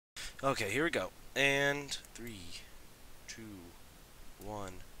Okay, here we go. And 3, 2,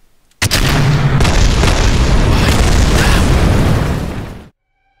 1.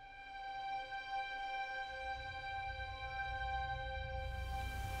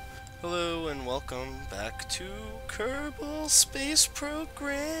 Hello and welcome back to Kerbal Space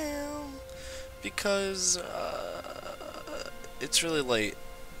Program. Because it's really late.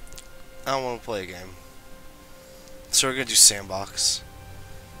 I don't want to play a game. So we're gonna do sandbox.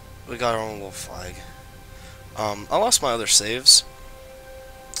 We got our own little flag. I lost my other saves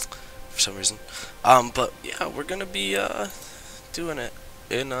for some reason. But yeah, we're gonna be doing it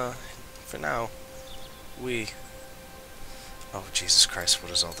in for now. Oh Jesus Christ,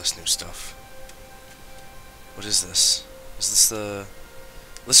 what is all this new stuff? What is this? Is this the...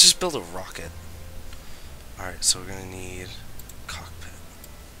 Let's just build a rocket. Alright, so we're gonna need cockpit.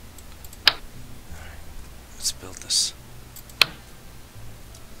 Alright, let's build this.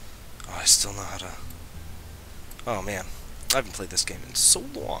 Oh, I still know how to... Oh man, I haven't played this game in so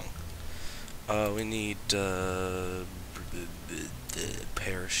long. We need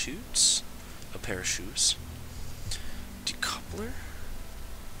parachutes. A pair of shoes. Decoupler?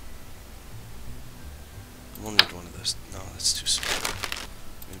 We'll need one of those. No, that's too small.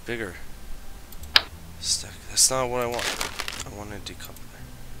 I need bigger. Stack. That's not what I want. I want a decoupler.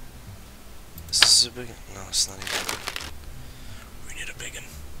 Is this a big one? No, it's not even big. We need a big one.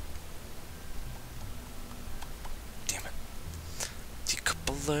 Damn it.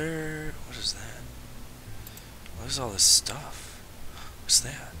 Decoupler. What is that? What is all this stuff? What's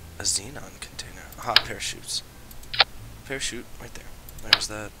that? A xenon container. Aha, parachutes. Parachute, right there. There's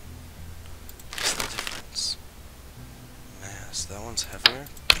that. What's the difference? Mass. That one's heavier.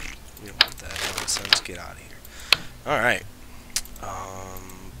 We don't want that nonsense. Get out of here. Alright.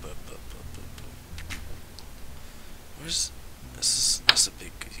 Where's... This is a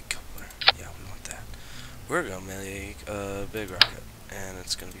big decoupler. Yeah, we want that. We're gonna make a big rocket. And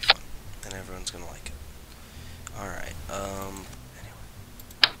it's gonna be fun. And everyone's gonna like it. Alright. Anyway.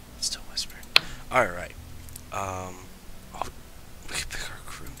 Still whispering. Alright. Oh, we can pick our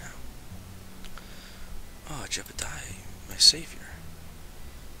crew now. Oh, Jebediah, my savior.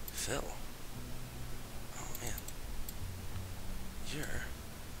 Phil. Oh, man. You're...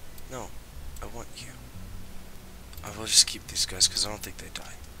 No, I want you. I will just keep these guys because I don't think they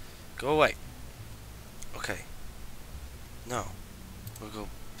die. Go away. Okay. No. We'll go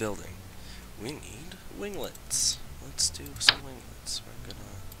building. We need winglets. Let's do some winglets. We're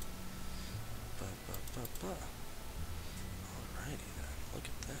gonna... Alrighty then. Look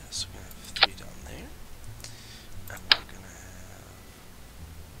at this. We're gonna have 3 down there. And we're gonna have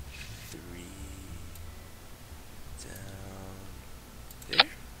 3 down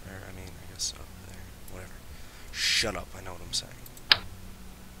there? Or, I mean, I guess up there. Whatever. Shut up, I know what I'm saying.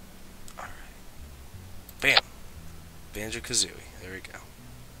 Alright. Bam! Banjo-Kazooie. There we go.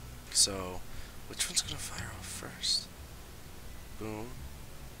 So, which one's gonna fire off first? Boom.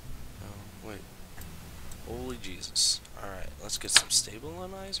 Oh, wait. Holy Jesus. Alright, let's get some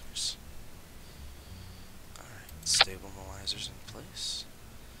stabilizers. Alright, stabilizers in place.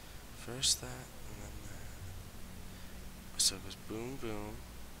 First that, and then that. So it goes boom, boom,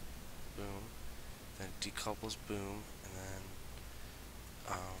 boom. Then it decouples, boom, and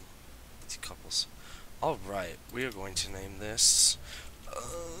then decouples. Alright, we are going to name this.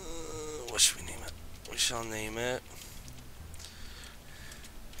 What should we name it? We shall name it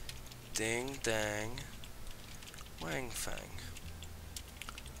Ding Dang Wang Fang.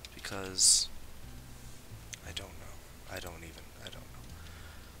 Because I don't know. I don't know.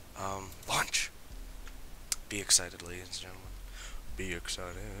 Launch! Be excited, ladies and gentlemen. Be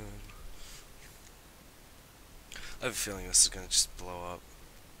excited. I have a feeling this is gonna just blow up.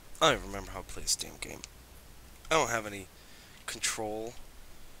 I don't even remember how to play this damn game. I don't have any control.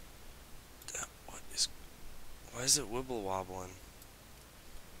 Why is it wibble wobbling?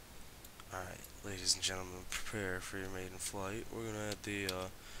 Alright, ladies and gentlemen, prepare for your maiden flight. We're gonna add the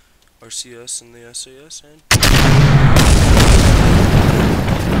RCS and the SAS and...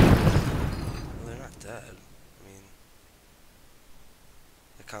 Well, they're not dead. I mean...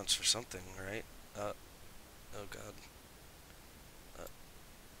 That counts for something, right? Oh god.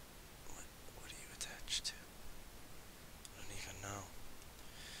 What are you attached to? I don't even know.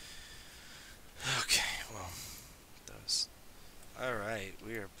 Okay, well... Alright,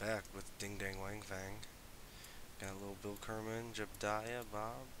 we are back with Ding Dang Wang Fang. Got a little Bill Kerman, Jebediah,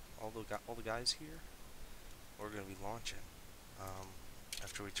 Bob, all the guys here. We're gonna be launching.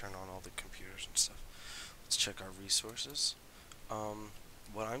 After we turn on all the computers and stuff. Let's check our resources.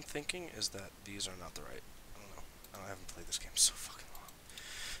 What I'm thinking is that these are not the right. I don't know. I haven't played this game so fucking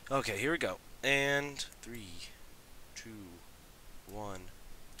Okay, here we go. And 3, 2, 1.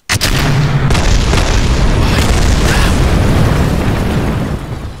 They're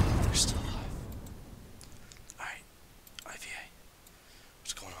still alive. Alright, IVA.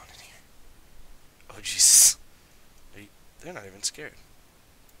 What's going on in here? Oh, Jesus. They're not even scared.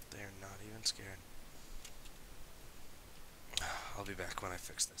 They're not even scared. I'll be back when I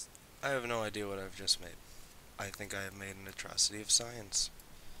fix this. I have no idea what I've just made. I think I have made an atrocity of science.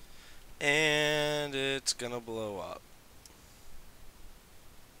 And it's gonna blow up.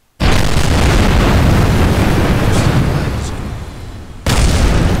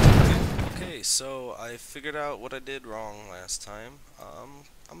 Okay, so I figured out what I did wrong last time.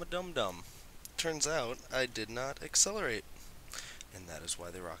 I'm a dum-dum. Turns out I did not accelerate. And that is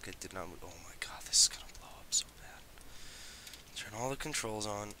why the rocket did not move. Oh my god, this is gonna blow up so bad. Turn all the controls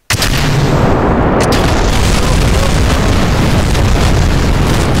on.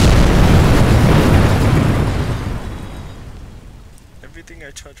 Everything I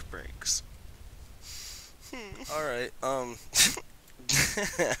touch breaks. Alright,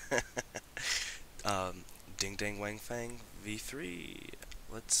 Ding Dang Wang Fang V3.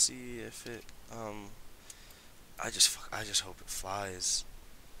 Let's see if it, I just hope it flies.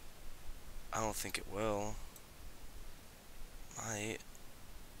 I don't think it will. Might.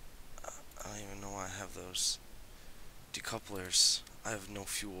 I don't even know why I have those decouplers. I have no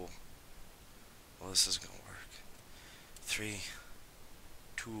fuel. Well, this isn't gonna work. 3,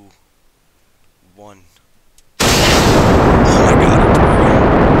 2, 1.